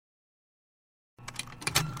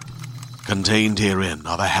Contained herein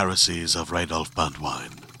are the heresies of Radolf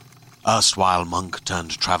Burntwine, erstwhile monk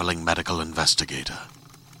turned traveling medical investigator.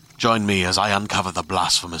 Join me as I uncover the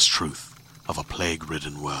blasphemous truth of a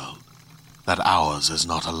plague-ridden world, that ours is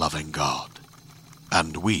not a loving God,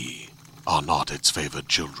 and we are not its favored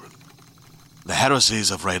children. The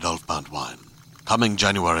heresies of Radolf Burntwine, coming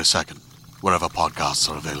January 2nd, wherever podcasts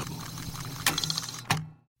are available.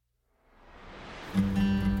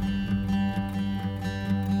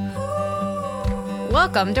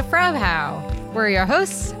 Welcome to Frabhow. We're your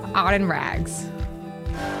hosts, Odd and Rags.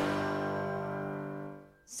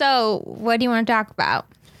 So, what do you want to talk about?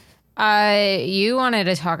 You wanted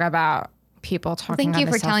to talk about people talking. Thank you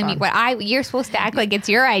for telling me what you're supposed to act like it's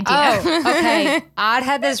your idea. Oh, okay. Odd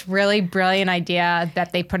had this really brilliant idea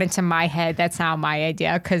that they put into my head. That's now my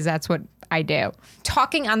idea because that's what I do.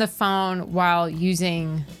 Talking on the phone while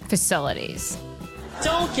using facilities.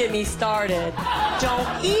 Don't get me started.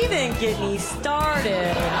 Don't even get me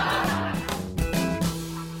started.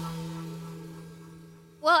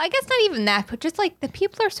 Well, I guess not even that, but just like the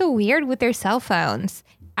people are so weird with their cell phones.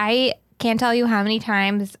 I can't tell you how many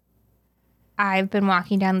times I've been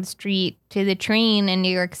walking down the street to the train in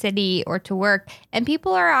New York City or to work, and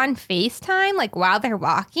people are on FaceTime like while they're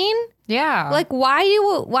walking. Yeah. Like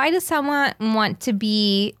why does someone want to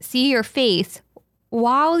see your face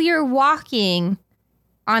while you're walking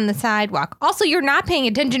on the sidewalk? Also, you're not paying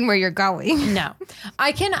attention where you're going. No.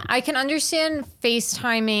 I can understand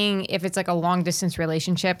FaceTiming if it's like a long distance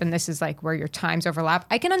relationship and this is like where your times overlap.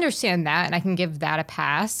 I can understand that and I can give that a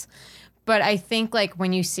pass. But I think like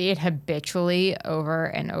when you see it habitually over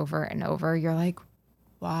and over and over, you're like,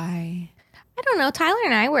 why? I don't know. Tyler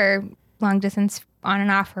and I were long distance on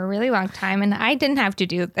and off for a really long time, and I didn't have to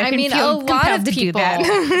do that. I mean, a lot of people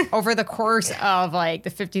over the course of like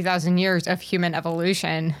the 50,000 years of human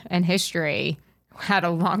evolution and history had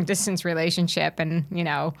a long distance relationship, and you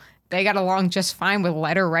know they got along just fine with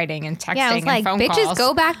letter writing and texting I was like, and phone bitches, calls.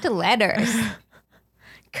 go back to letters.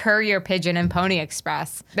 Courier pigeon and Pony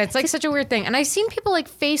Express. That's like such a weird thing. And I've seen people like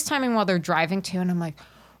FaceTiming while they're driving too, and I'm like,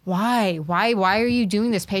 why are you doing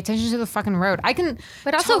this? Pay attention to the fucking road.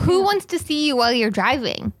 But also, who wants to see you while you're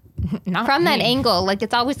driving? Not from me. that angle? Like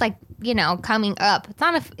it's always like, you know, coming up. It's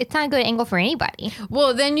not a good angle for anybody.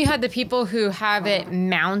 Well, then you had the people who have it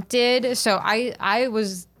mounted. So I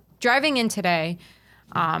was driving in today.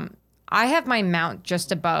 I have my mount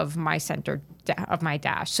just above my center of my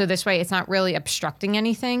dash. So this way it's not really obstructing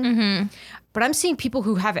anything. Mm-hmm. But I'm seeing people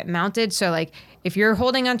who have it mounted. So like if you're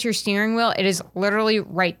holding onto your steering wheel, it is literally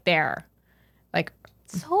right there. Like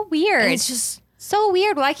so weird. It's just so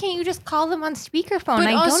weird. Why can't you just call them on speakerphone? But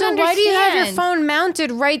I also, don't understand. why do you have your phone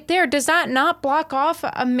mounted right there? Does that not block off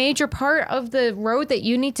a major part of the road that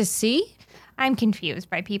you need to see? I'm confused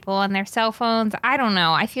by people and their cell phones. I don't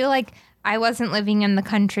know. I feel like I wasn't living in the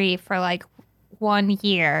country for like 1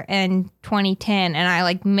 year in 2010, and I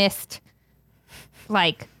like missed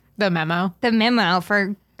like the memo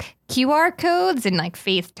for QR codes and like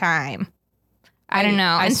FaceTime. I don't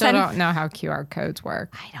know. I still don't know how QR codes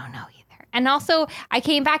work. I don't know either. And also, I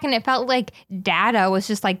came back and it felt like data was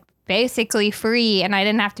just like basically free, and I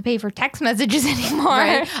didn't have to pay for text messages anymore.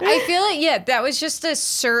 Right. I feel like, yeah, that was just a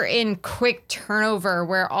certain quick turnover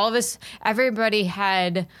where everybody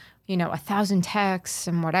had, you know, 1,000 texts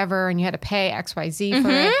and whatever, and you had to pay XYZ for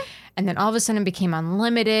it. And then all of a sudden it became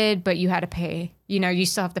unlimited, but you had to pay, you know, you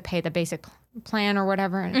still have to pay the basic plan or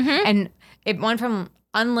whatever. And it went from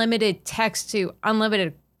unlimited text to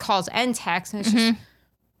unlimited calls and texts. And it's just,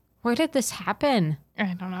 where did this happen?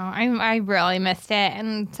 I don't know. I really missed it.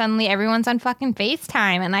 And suddenly everyone's on fucking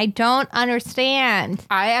FaceTime, and I don't understand.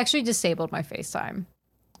 I actually disabled my FaceTime.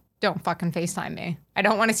 Don't fucking FaceTime me. I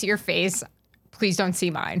don't want to see your face. Please don't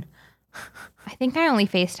see mine. I think I only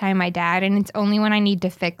FaceTime my dad, and it's only when I need to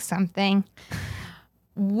fix something.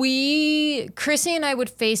 Chrissy and I would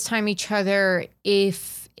FaceTime each other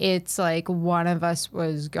if it's like one of us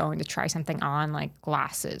was going to try something on, like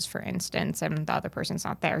glasses, for instance, and the other person's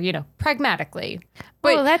not there, you know, pragmatically.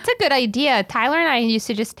 But well, that's a good idea. Tyler and I used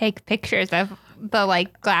to just take pictures of the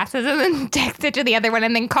like glasses and then text it to the other one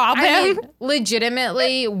and then call them. I mean,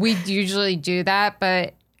 legitimately, we usually do that,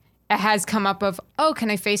 but it has come up of, oh, can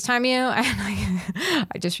I FaceTime you? And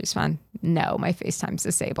I just respond, no, my FaceTime's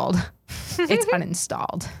disabled. It's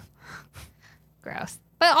uninstalled. Gross.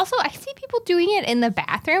 But also, I see people doing it in the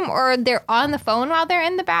bathroom, or they're on the phone while they're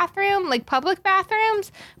in the bathroom, like public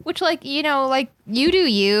bathrooms, which, like, you know, like, you do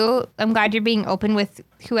you. I'm glad you're being open with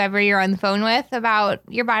whoever you're on the phone with about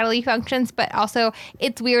your bodily functions, but also,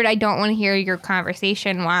 it's weird. I don't want to hear your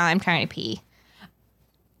conversation while I'm trying to pee.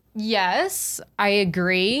 Yes, I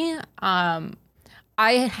agree.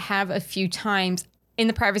 I have a few times in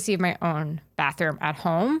the privacy of my own bathroom at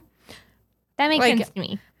home. That makes Like, sense to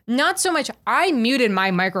me. Not so much. I muted my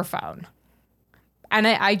microphone. And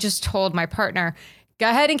I just told my partner, go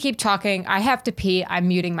ahead and keep talking. I have to pee. I'm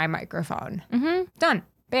muting my microphone. Mm-hmm. Done.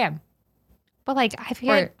 Bam. But like, I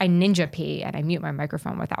feel Or I ninja pee and I mute my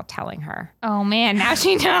microphone without telling her. oh man, now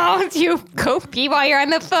she knows you go pee while you're on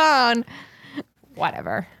the phone.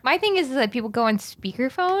 Whatever. My thing is that people go on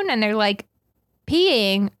speakerphone and they're like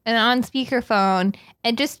peeing and on speakerphone.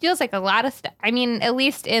 It just feels like a lot of stuff. I mean, at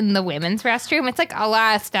least in the women's restroom, it's like a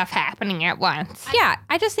lot of stuff happening at once. Yeah,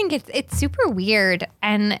 I just think it's super weird.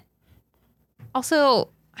 And also,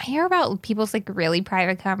 I hear about people's like really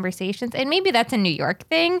private conversations, and maybe that's a New York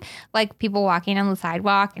thing, like people walking on the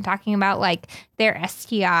sidewalk and talking about like their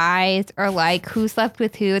STIs or like who slept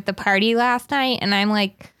with who at the party last night. And I'm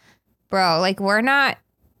like, bro, like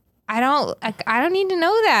I don't need to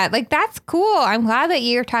know that. Like, that's cool. I'm glad that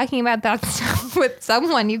you're talking about that stuff with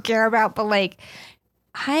someone you care about. But like,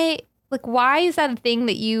 why is that a thing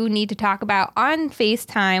that you need to talk about on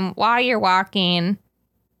FaceTime while you're walking?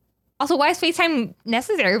 Also, why is FaceTime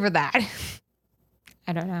necessary for that?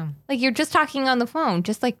 I don't know. Like, you're just talking on the phone.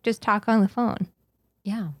 Just talk on the phone.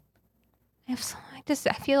 Yeah. I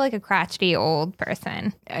feel like a crotchety old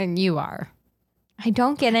person. And you are. I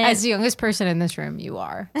don't get it. As the youngest person in this room, you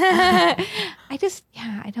are. I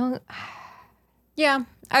don't. Yeah.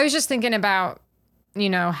 I was just thinking about,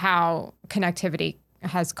 how connectivity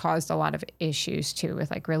has caused a lot of issues too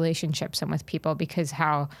with like relationships and with people, because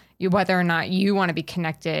whether or not you want to be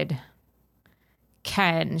connected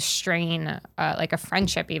can strain like a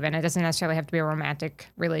friendship even. It doesn't necessarily have to be a romantic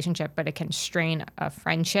relationship, but it can strain a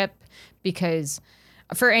friendship because,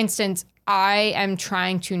 for instance, I am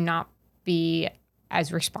trying to not be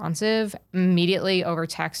as responsive immediately over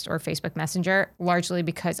text or Facebook Messenger, largely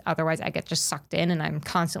because otherwise I get just sucked in and I'm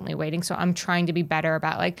constantly waiting. So I'm trying to be better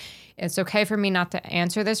about like, it's okay for me not to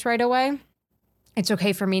answer this right away. It's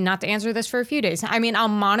okay for me not to answer this for a few days. I mean, I'll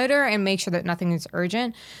monitor and make sure that nothing is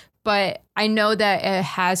urgent, but I know that it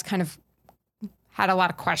has kind of had a lot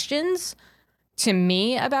of questions to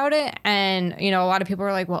me about it. And, a lot of people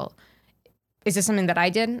are like, well, is this something that I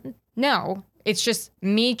did? No. It's just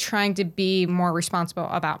me trying to be more responsible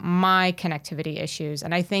about my connectivity issues.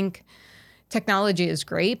 And I think technology is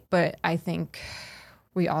great, but I think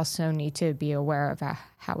we also need to be aware of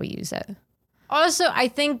how we use it. Also, I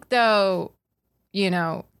think, though,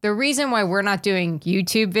 the reason why we're not doing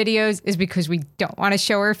YouTube videos is because we don't want to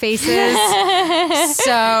show our faces.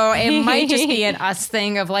 So it might just be an us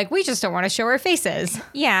thing of like, we just don't want to show our faces.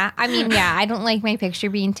 Yeah. I mean, yeah, I don't like my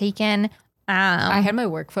picture being taken. I had my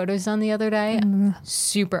work photos done the other day.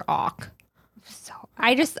 Super awkward. So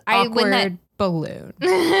Awkward balloon.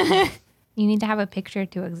 You need to have a picture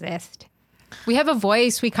to exist. We have a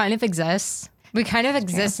voice. We kind of exist. We kind of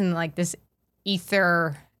exist in like this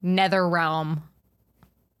ether nether realm.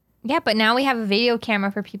 Yeah, but now we have a video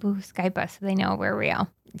camera for people who Skype us so they know we're real.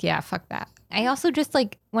 Yeah, fuck that. I also just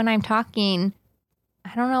like when I'm talking,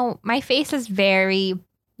 I don't know, my face is very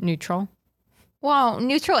neutral. Well,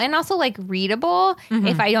 neutral and also like readable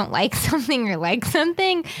if I don't like something or like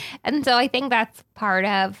something. And so I think that's part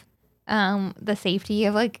of the safety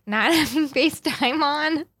of like not having FaceTime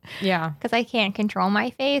on. Yeah. Because I can't control my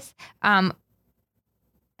face. And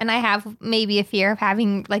I have maybe a fear of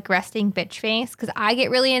having like resting bitch face because I get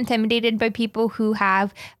really intimidated by people who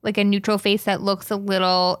have like a neutral face that looks a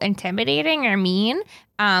little intimidating or mean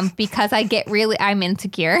because I'm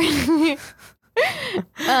insecure.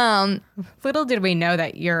 Little did we know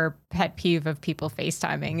that your pet peeve of people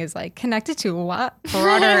FaceTiming is like connected to a lot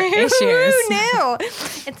broader issues. Who knew?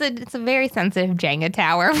 It's a very sensitive Jenga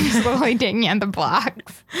tower. I'm slowly digging at the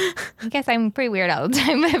blocks. I guess I'm pretty weird all the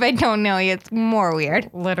time. If I don't know you, it's more weird.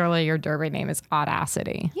 Literally, your Derby name is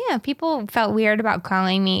Audacity. Yeah, people felt weird about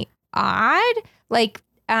calling me Odd, like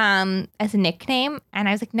as a nickname, and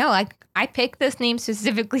I was like, no, I picked this name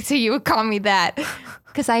specifically so you would call me that.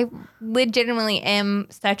 Because I legitimately am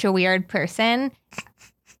such a weird person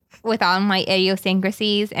with all my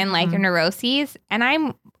idiosyncrasies and like neuroses. And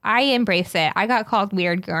I embrace it. I got called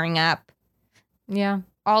weird growing up. Yeah.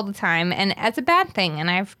 All the time. And it's a bad thing.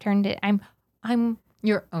 And I've turned it,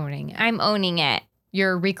 You're owning it. I'm owning it.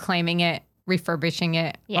 You're reclaiming it, refurbishing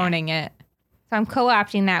it, owning it. So I'm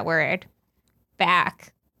co-opting that word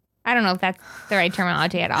back. I don't know if that's the right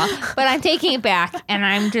terminology at all. But I'm taking it back. And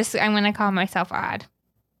I'm going to call myself Odd.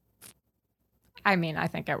 I mean, I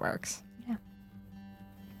think it works. Yeah.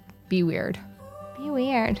 Be weird. Be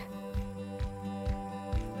weird.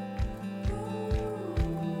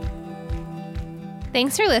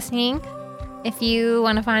 Thanks for listening. If you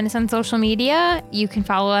want to find us on social media, you can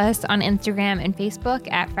follow us on Instagram and Facebook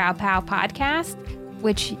at Frau Pow Podcast,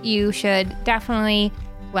 which you should definitely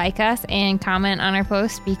like us and comment on our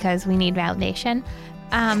posts because we need validation.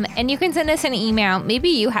 And you can send us an email. Maybe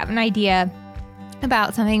you have an idea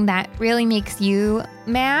about something that really makes you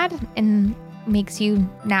mad and makes you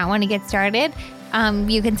not want to get started.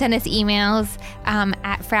 You can send us emails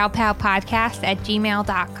at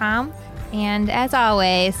fraupowpodcast@gmail.com. And as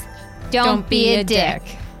always, don't be a dick.